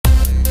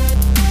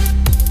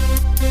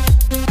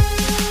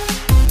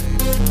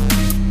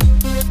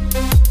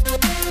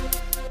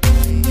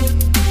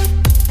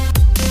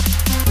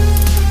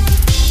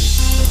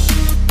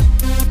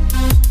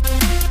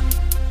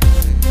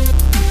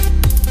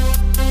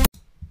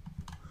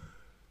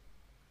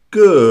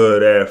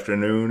Good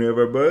afternoon,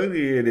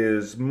 everybody. It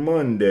is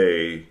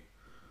Monday,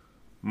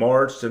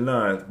 March the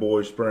 9th.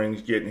 Boy,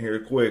 spring's getting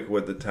here quick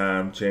with the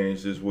time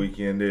change this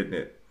weekend, isn't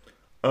it?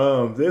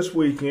 This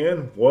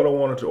weekend,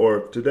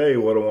 today,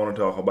 what I want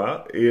to talk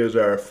about is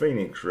our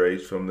Phoenix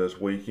race from this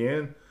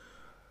weekend.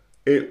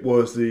 It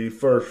was the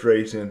first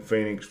race in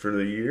Phoenix for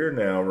the year.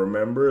 Now,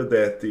 remember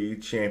that the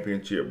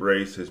championship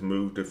race has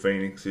moved to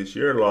Phoenix this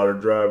year. A lot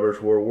of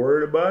drivers were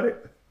worried about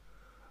it.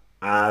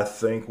 I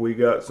think we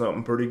got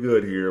something pretty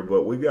good here,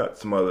 but we got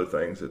some other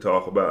things to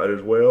talk about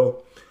as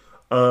well.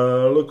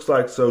 Looks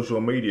like social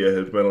media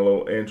has been a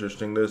little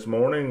interesting this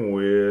morning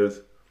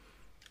with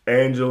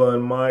Angela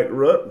and Mike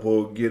Rutt.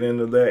 We'll get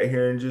into that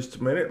here in just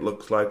a minute.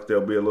 Looks like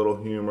there'll be a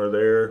little humor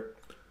there.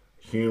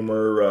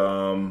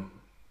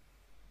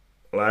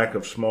 Lack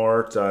of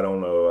smarts. I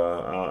don't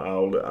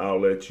know. I'll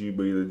let you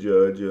be the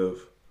judge of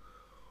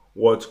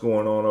what's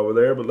going on over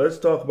there. But let's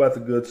talk about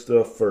the good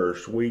stuff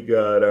first. We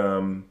got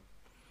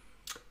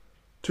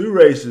two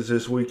races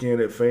this weekend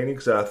at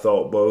Phoenix. I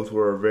thought both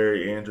were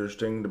very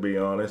interesting, to be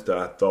honest.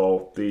 I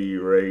thought the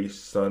race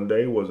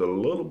Sunday was a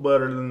little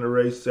better than the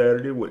race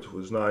Saturday, which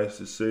was nice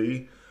to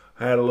see.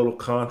 Had a little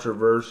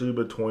controversy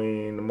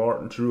between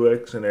Martin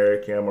Truex and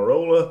Eric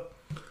Almirola.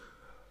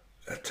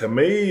 To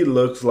me,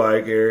 looks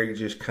like Eric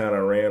just kind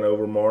of ran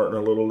over Martin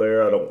a little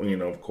there.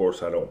 Of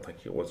course, I don't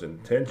think it was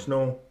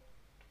intentional,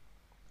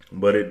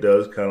 but it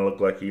does kind of look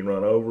like he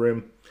run over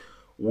him.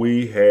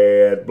 We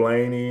had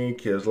Blaney,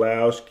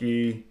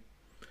 Keselowski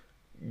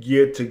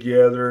get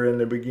together in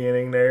the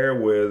beginning there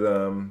with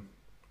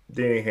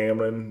Denny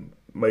Hamlin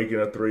making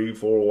a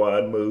 3-4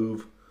 wide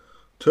move.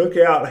 Took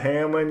out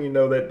Hamlin.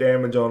 That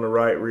damage on the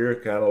right rear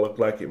kind of looked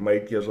like it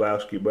made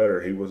Keselowski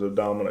better. He was a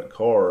dominant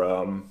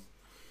car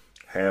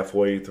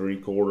halfway,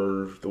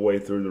 3/4 the way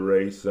through the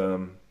race.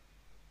 Kind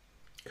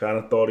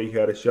of thought he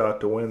had a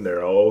shot to win there.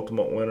 Our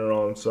ultimate winner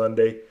on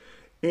Sunday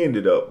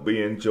ended up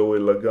being Joey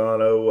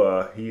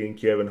Logano. He and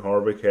Kevin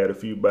Harvick had a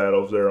few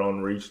battles there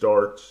on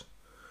restarts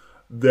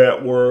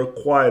that were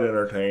quite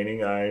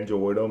entertaining. I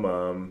enjoyed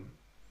them.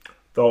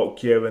 Thought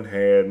Kevin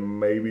had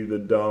maybe the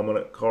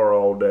dominant car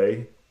all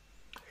day.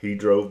 He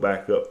drove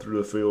back up through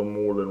the field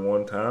more than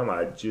one time.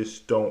 I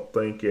just don't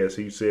think, as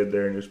he said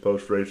there in his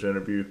post-race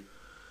interview,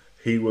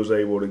 he was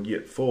able to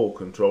get full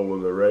control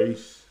of the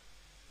race.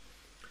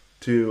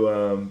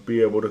 To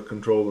be able to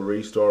control the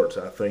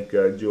restarts. I think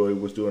Joey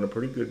was doing a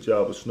pretty good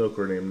job of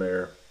snookering him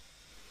there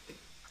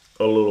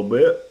a little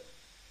bit.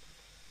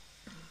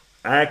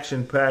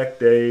 Action-packed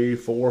day,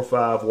 4 or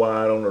 5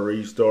 wide on the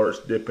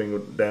restarts, dipping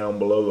down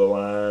below the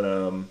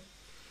line.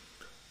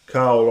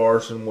 Kyle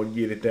Larson would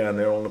get it down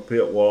there on the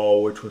pit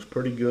wall, which was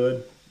pretty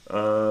good.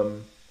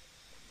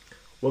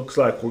 Looks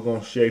like we're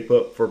going to shape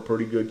up for a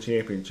pretty good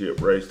championship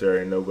race there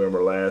in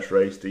November. Last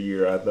race of the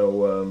year. I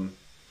know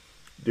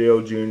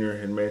Dale Jr.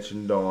 had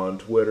mentioned on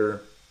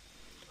Twitter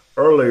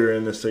earlier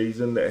in the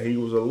season that he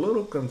was a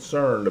little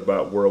concerned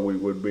about where we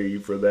would be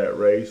for that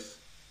race.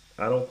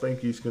 I don't think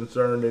he's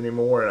concerned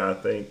anymore, and I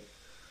think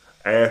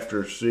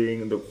after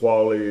seeing the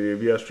quality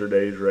of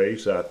yesterday's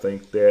race, I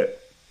think that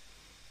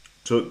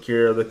took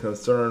care of the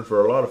concern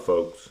for a lot of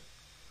folks.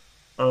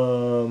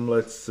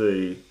 Let's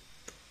see.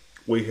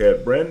 We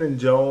had Brendan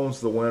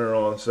Jones, the winner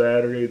on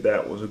Saturday.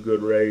 That was a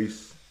good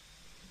race.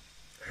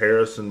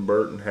 Harrison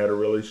Burton had a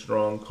really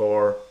strong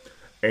car.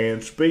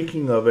 And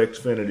speaking of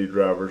Xfinity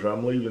drivers,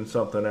 I'm leaving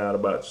something out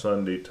about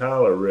Sunday.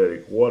 Tyler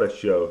Reddick, what a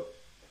show.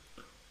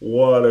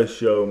 What a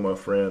show, my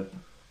friend.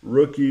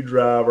 Rookie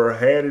driver,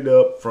 had it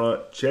up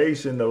front,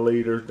 chasing the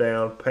leaders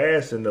down,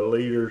 passing the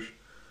leaders.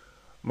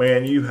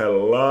 Man, you had a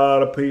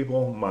lot of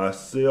people,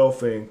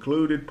 myself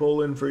included,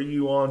 pulling for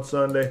you on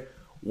Sunday.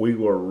 We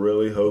were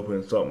really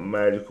hoping something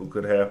magical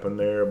could happen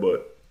there,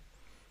 but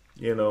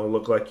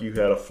looked like you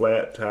had a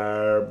flat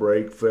tire,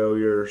 brake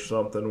failure, or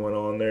something went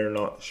on there.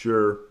 Not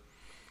sure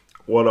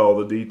what all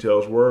the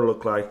details were.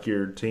 Looked like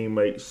your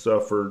teammate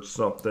suffered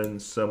something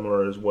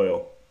similar as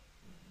well.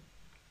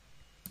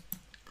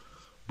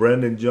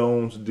 Brendan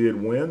Jones did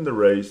win the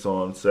race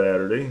on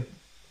Saturday.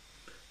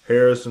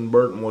 Harrison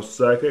Burton was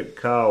second.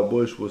 Kyle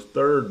Busch was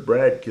third.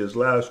 Brad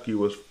Keselowski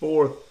was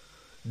fourth.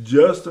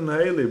 Justin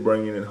Haley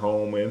bringing it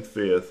home in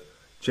fifth.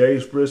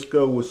 Chase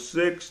Briscoe was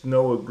sixth.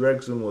 Noah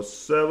Gragson was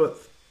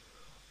seventh.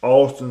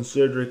 Austin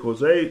Cedric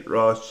was 8th,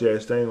 Ross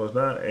Chastain was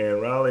 9th,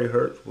 and Riley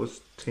Herbst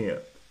was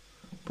 10th.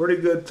 Pretty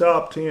good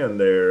top 10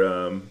 there.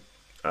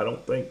 I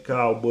don't think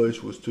Kyle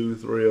Busch was too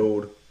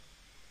thrilled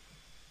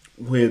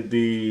with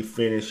the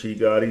finish he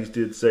got. He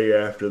did say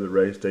after the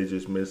race they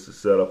just missed the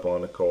setup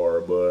on the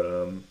car, but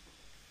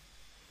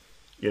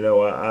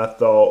I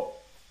thought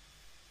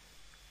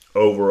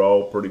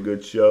overall pretty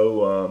good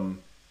show.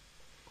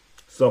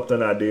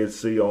 Something I did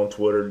see on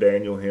Twitter,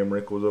 Daniel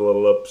Hemrick was a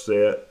little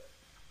upset.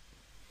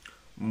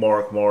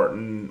 Mark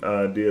Martin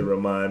did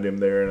remind him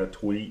there in a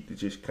tweet to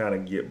just kind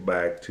of get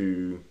back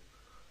to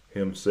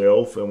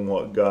himself and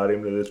what got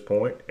him to this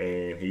point,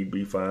 and he'd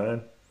be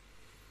fine.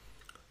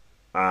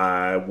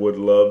 I would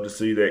love to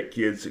see that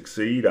kid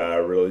succeed. I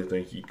really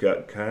think he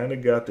kind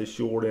of got the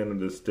short end of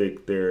the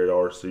stick there at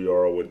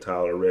RCR with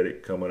Tyler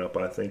Reddick coming up.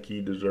 I think he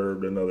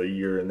deserved another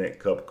year in that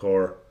Cup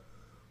car.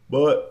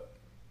 But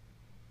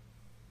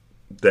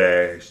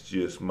that's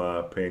just my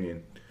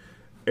opinion.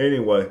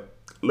 Anyway,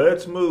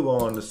 let's move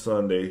on to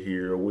Sunday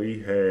here.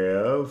 We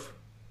have,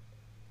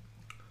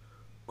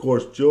 of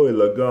course, Joey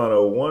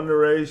Logano won the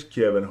race.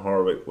 Kevin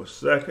Harvick was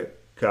second.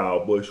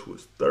 Kyle Busch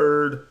was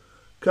third.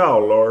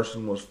 Kyle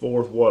Larson was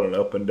fourth. What an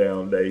up and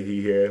down day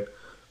he had.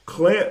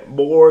 Clint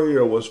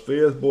Bowyer was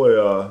fifth.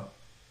 Boy,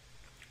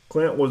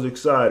 Clint was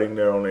exciting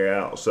there on the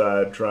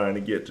outside, trying to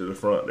get to the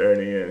front there in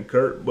the end.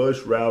 Kurt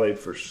Busch rallied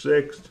for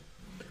sixth.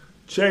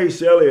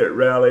 Chase Elliott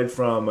rallied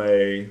from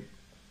a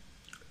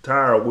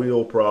tire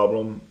wheel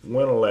problem,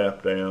 went a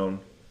lap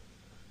down,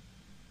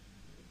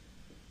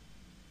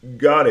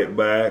 got it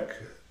back.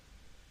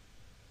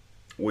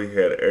 We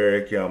had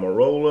Eric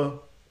Almirola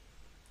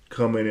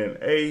coming in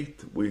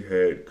eighth. We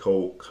had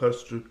Cole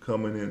Custer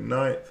coming in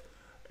ninth.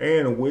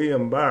 And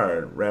William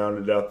Byron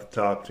rounded out the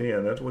top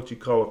 10. That's what you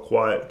call a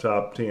quiet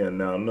top 10.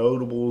 Now,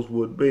 notables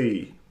would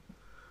be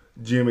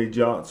Jimmy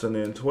Johnson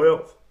in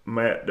 12th,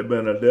 Matt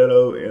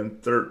DiBenedetto in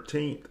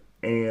 13th,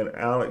 and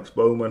Alex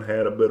Bowman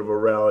had a bit of a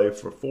rally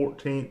for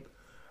 14th.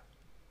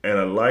 And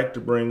I'd like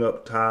to bring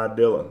up Ty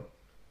Dillon.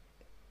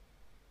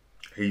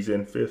 He's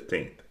in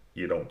 15th.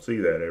 You don't see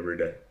that every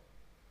day.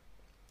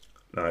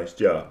 Nice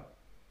job.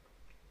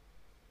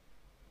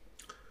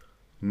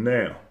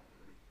 Now,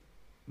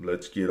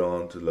 let's get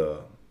on to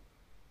the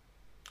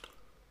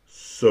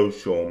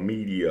social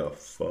media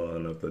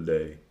fun of the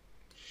day,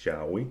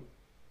 shall we?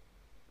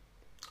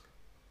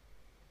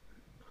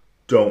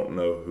 Don't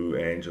know who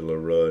Angela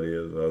Rudd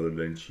is other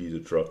than she's a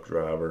truck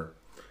driver.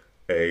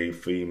 A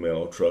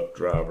female truck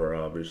driver,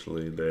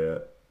 obviously,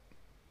 that,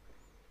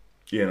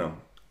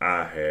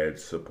 I had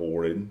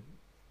supported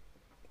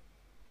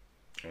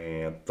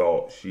and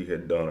thought she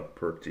had done a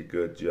pretty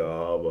good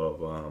job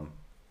of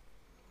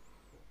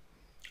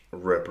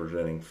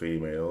representing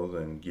females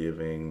and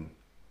giving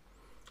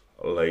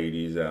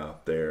ladies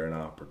out there an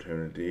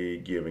opportunity,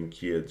 giving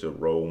kids a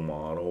role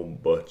model.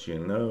 But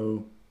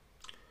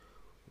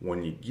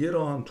when you get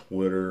on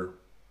Twitter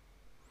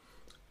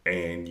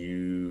and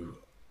you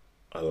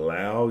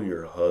allow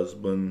your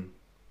husband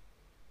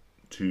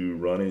to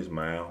run his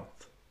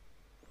mouth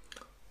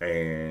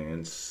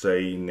and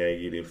say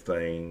negative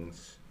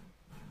things,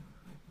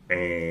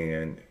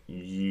 and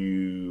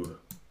you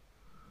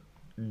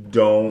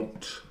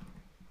don't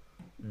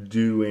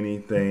do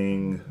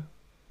anything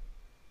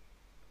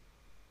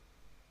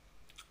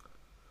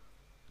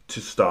to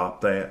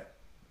stop that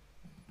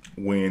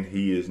when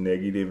he is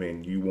negative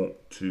and you want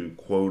to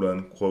quote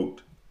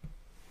unquote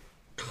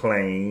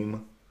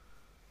claim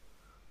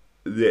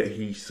that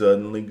he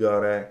suddenly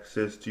got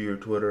access to your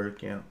Twitter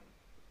account.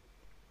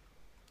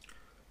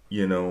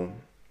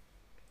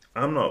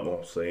 I'm not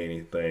going to say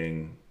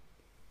anything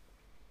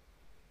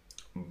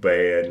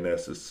bad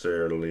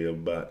necessarily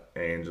about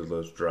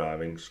Angela's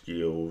driving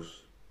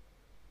skills.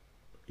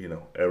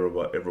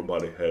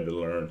 Everybody had to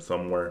learn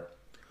somewhere.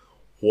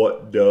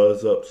 What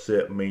does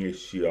upset me is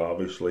she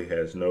obviously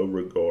has no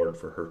regard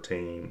for her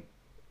team.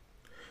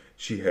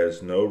 She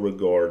has no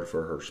regard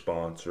for her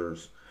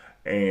sponsors.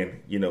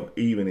 And,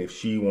 even if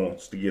she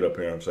wants to get up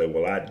here and say,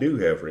 well, I do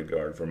have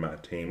regard for my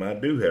team, I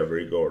do have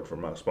regard for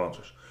my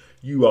sponsors,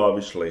 you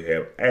obviously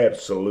have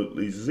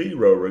absolutely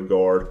zero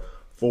regard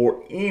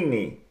for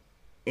any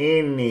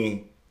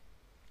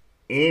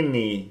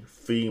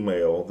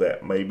female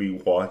that may be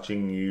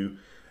watching you,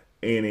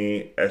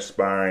 any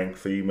aspiring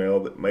female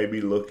that may be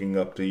looking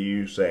up to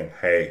you saying,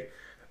 hey,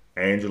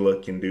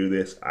 Angela can do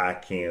this, I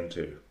can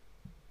too.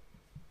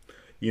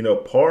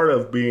 Part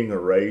of being a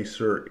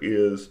racer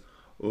is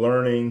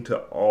learning to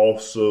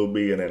also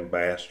be an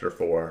ambassador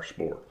for our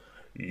sport.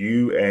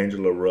 You,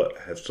 Angela Rutt,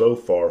 have so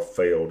far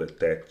failed at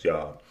that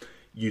job.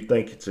 You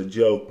think it's a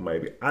joke,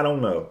 maybe. I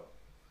don't know.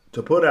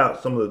 To put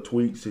out some of the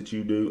tweets that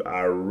you do,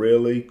 I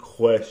really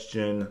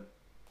question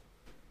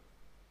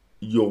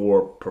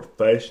your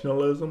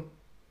professionalism.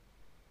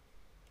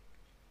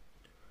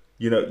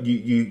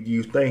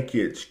 You think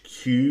it's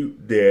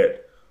cute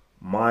that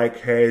Mike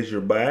has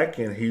your back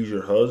and he's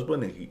your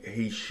husband, and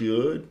he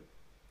should.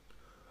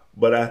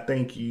 But I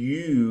think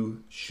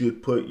you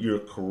should put your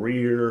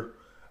career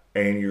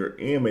and your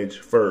image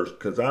first,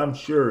 because I'm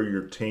sure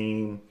your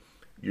team,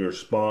 your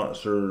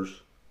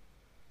sponsors,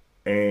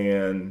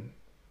 and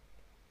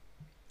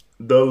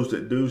those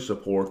that do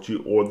support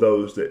you, or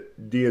those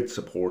that did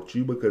support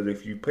you, because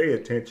if you pay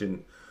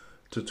attention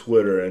to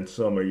Twitter and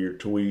some of your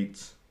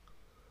tweets,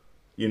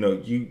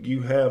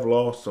 you have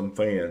lost some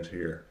fans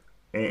here.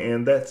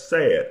 And that's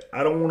sad.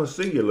 I don't want to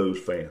see you lose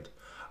fans.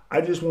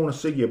 I just want to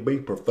see you be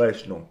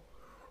professional.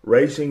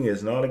 Racing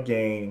is not a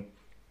game.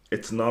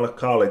 It's not a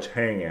college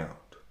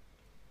hangout.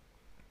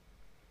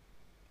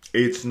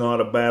 It's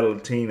not a battle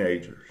of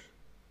teenagers.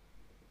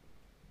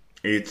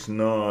 It's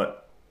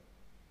not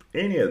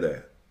any of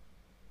that.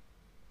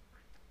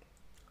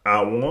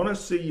 I want to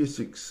see you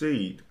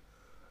succeed.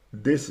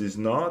 This is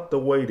not the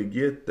way to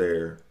get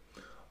there,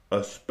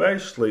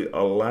 especially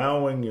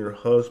allowing your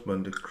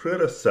husband to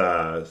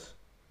criticize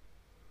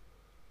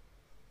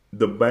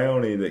the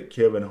bounty that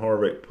Kevin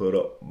Harvick put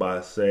up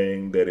by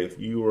saying that if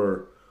you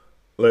were,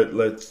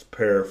 let's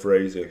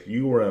paraphrase, if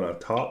you were in a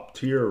top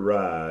tier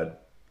ride,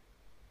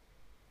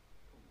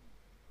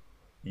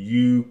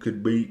 you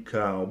could beat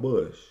Kyle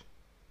Busch.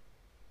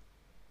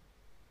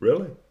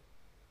 Really?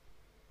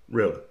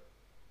 Really?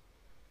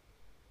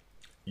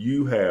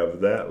 You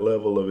have that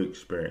level of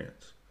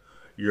experience.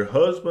 Your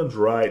husband's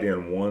right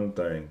in one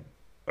thing.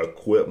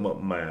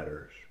 Equipment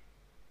matters.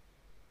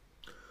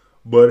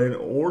 But in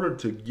order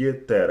to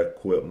get that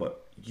equipment,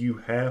 you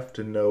have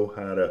to know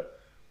how to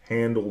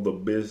handle the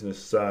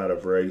business side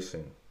of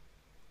racing.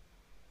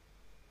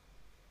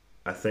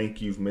 I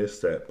think you've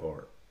missed that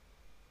part.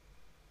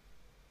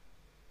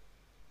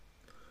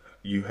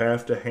 You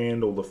have to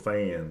handle the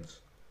fans.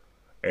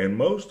 And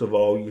most of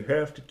all, you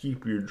have to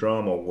keep your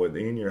drama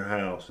within your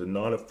house and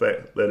not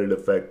let it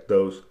affect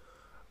those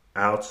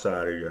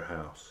outside of your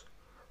house.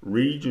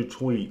 Read your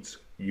tweets.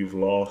 You've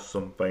lost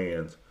some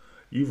fans.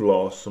 You've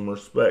lost some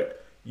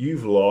respect.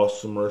 You've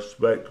lost some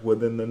respect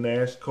within the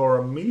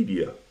NASCAR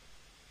media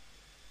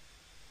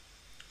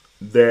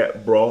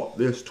that brought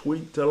this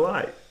tweet to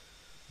light,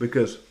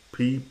 because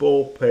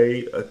people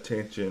pay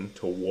attention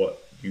to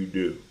what you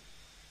do.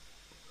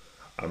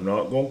 I'm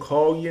not going to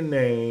call you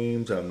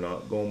names. I'm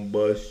not going to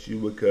bust you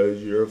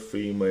because you're a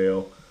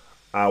female.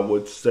 I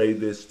would say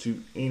this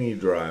to any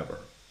driver.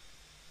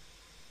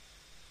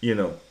 You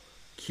know,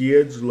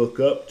 kids look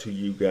up to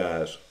you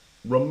guys.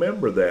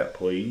 Remember that,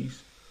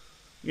 please.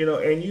 You know,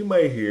 and you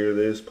may hear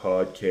this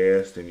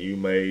podcast and you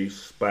may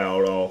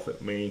spout off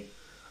at me,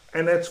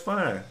 and that's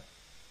fine.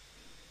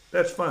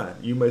 That's fine.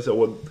 You may say,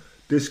 well,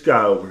 this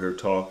guy over here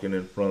talking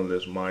in front of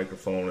this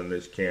microphone and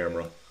this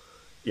camera,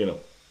 you know,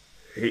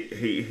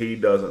 he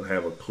doesn't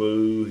have a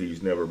clue.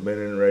 He's never been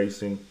in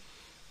racing.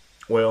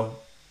 Well,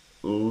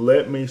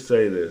 let me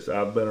say this.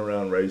 I've been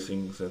around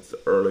racing since the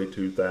early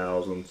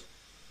 2000s.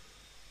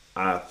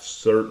 I've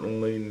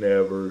certainly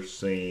never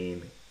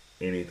seen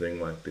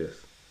anything like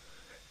this.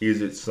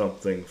 Is it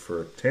something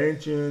for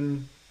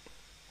attention?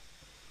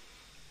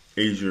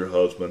 Is your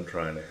husband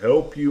trying to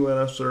help you in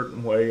a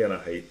certain way? And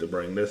I hate to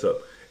bring this up.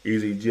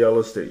 Is he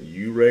jealous that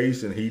you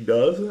race and he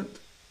doesn't?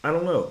 I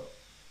don't know.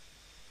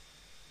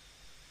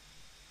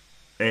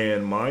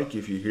 And Mike,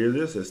 if you hear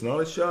this, it's not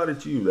a shot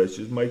at you. That's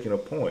just making a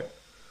point.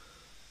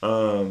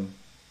 I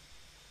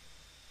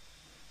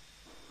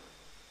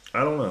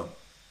don't know.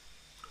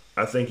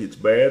 I think it's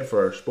bad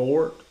for our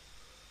sport.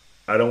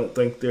 I don't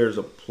think there's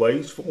a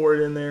place for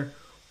it in there.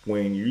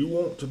 When you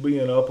want to be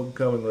an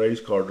up-and-coming race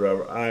car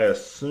driver, I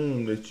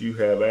assume that you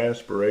have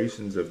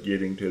aspirations of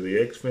getting to the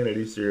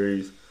Xfinity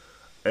Series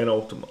and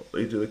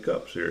ultimately to the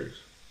Cup Series.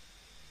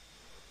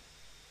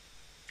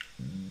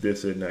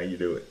 This isn't how you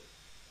do it.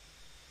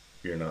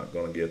 You're not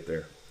going to get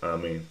there. I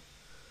mean,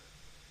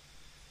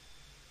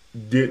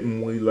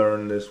 didn't we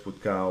learn this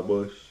with Kyle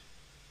Busch?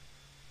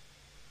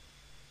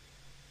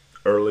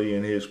 Early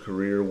in his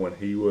career when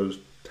he was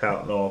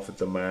touting off at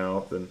the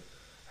mouth and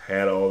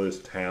had all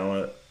this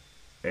talent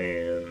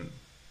and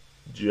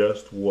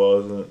just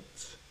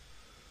wasn't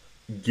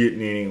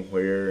getting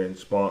anywhere, and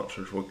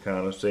sponsors were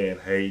kind of saying,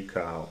 hey,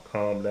 Kyle,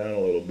 calm down a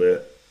little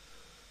bit.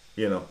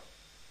 You know,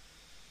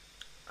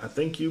 I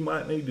think you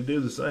might need to do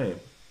the same.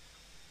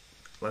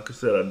 Like I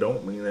said, I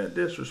don't mean that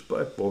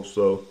disrespectful,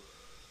 so,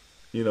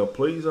 you know,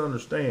 please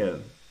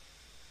understand,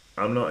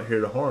 I'm not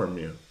here to harm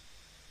you.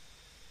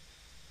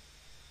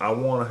 I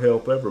want to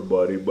help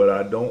everybody, but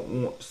I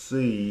don't want to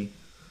see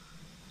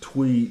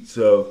tweets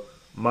of,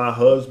 my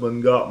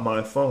husband got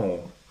my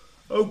phone.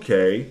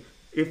 Okay,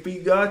 if he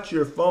got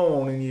your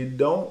phone and you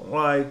don't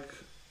like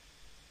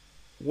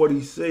what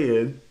he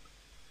said,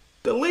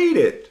 delete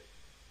it.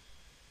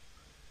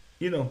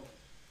 You know,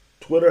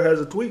 Twitter has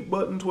a tweet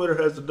button,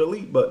 Twitter has a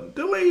delete button.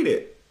 Delete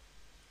it.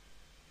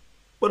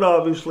 But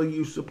obviously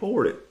you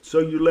support it, so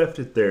you left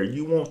it there.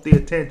 You want the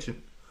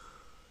attention.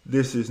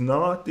 This is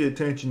not the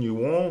attention you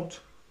want.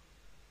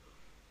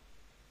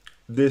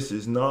 This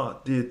is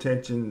not the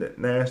attention that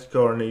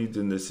NASCAR needs,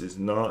 and this is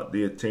not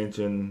the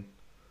attention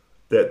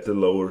that the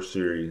lower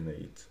series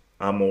needs.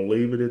 I'm going to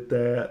leave it at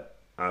that.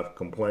 I've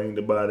complained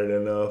about it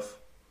enough.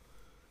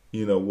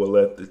 You know, we'll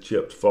let the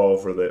chips fall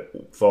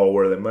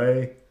where they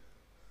may.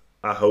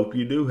 I hope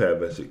you do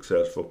have a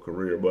successful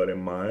career, but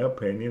in my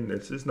opinion,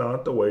 this is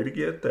not the way to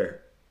get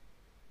there.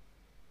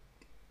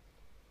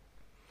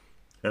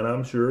 And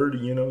I'm sure,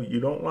 you know, you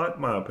don't like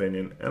my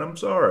opinion, and I'm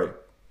sorry.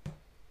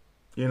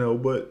 You know,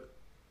 but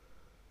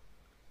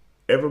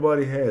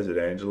everybody has it,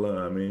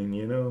 Angela. I mean,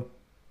 you know.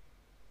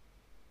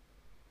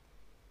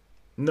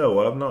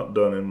 No, I've not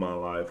done in my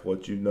life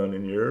what you've done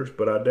in yours,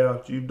 but I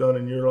doubt you've done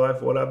in your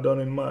life what I've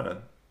done in mine.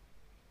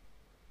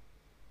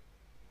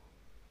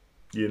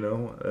 You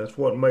know, that's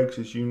what makes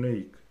us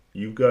unique.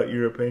 You've got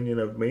your opinion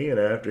of me, and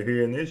after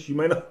hearing this, you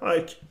may not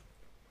like it.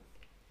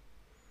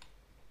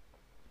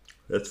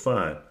 That's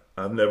fine.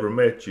 I've never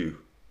met you.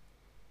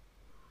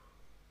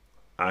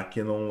 I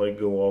can only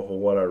go off of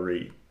what I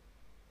read.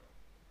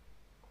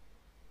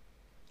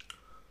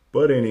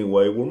 But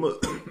anyway, we'll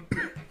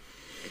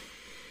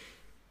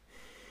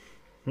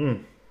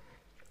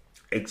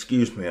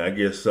excuse me, I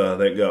guess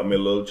that got me a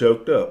little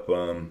choked up.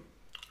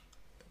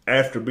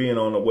 After being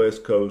on the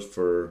West Coast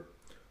for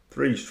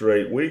 3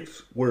 straight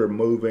weeks, we're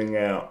moving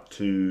out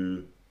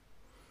to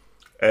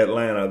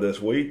Atlanta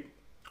this week.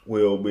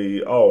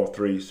 All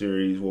 3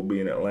 series will be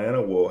in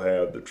Atlanta. We'll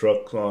have the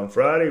Trucks on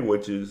Friday,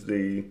 which is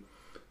the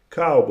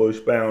Kyle Busch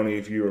Bounty,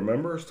 if you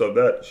remember. So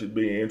that should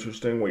be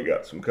interesting. We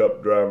got some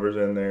Cup drivers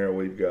in there.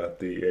 We've got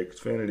the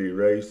Xfinity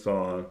race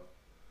on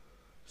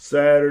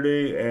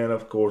Saturday, and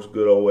of course,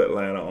 good old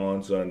Atlanta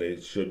on Sunday.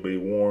 It should be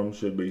warm,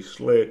 should be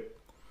slick.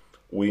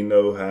 We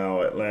know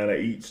how Atlanta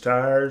eats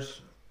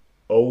tires.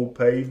 Old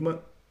pavement.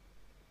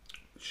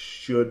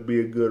 Should be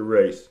a good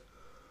race.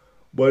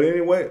 But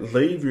anyway,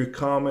 leave your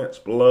comments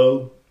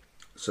below.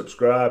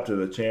 Subscribe to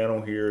the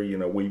channel here. You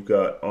know, we've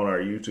got on our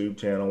YouTube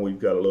channel, we've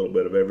got a little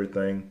bit of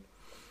everything.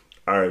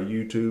 Our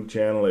YouTube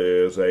channel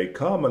is a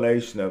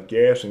combination of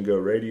Gas and Go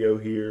Radio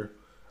here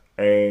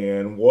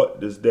and What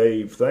Does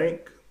Dave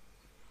Think?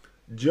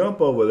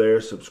 Jump over there,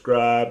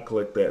 subscribe,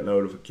 click that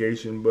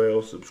notification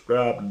bell,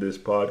 subscribe to this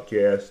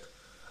podcast.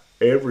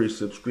 Every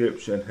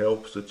subscription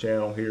helps the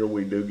channel here.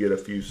 We do get a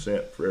few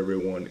cents for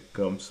everyone that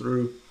comes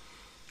through.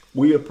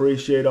 We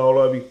appreciate all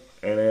of you,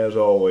 and as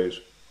always,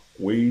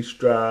 we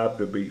strive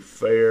to be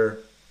fair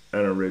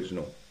and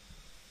original.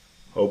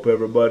 Hope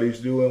everybody's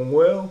doing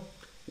well.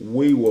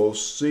 We will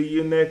see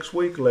you next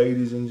week,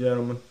 ladies and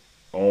gentlemen.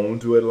 On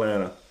to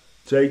Atlanta.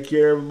 Take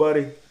care,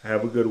 everybody.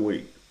 Have a good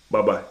week.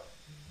 Bye-bye.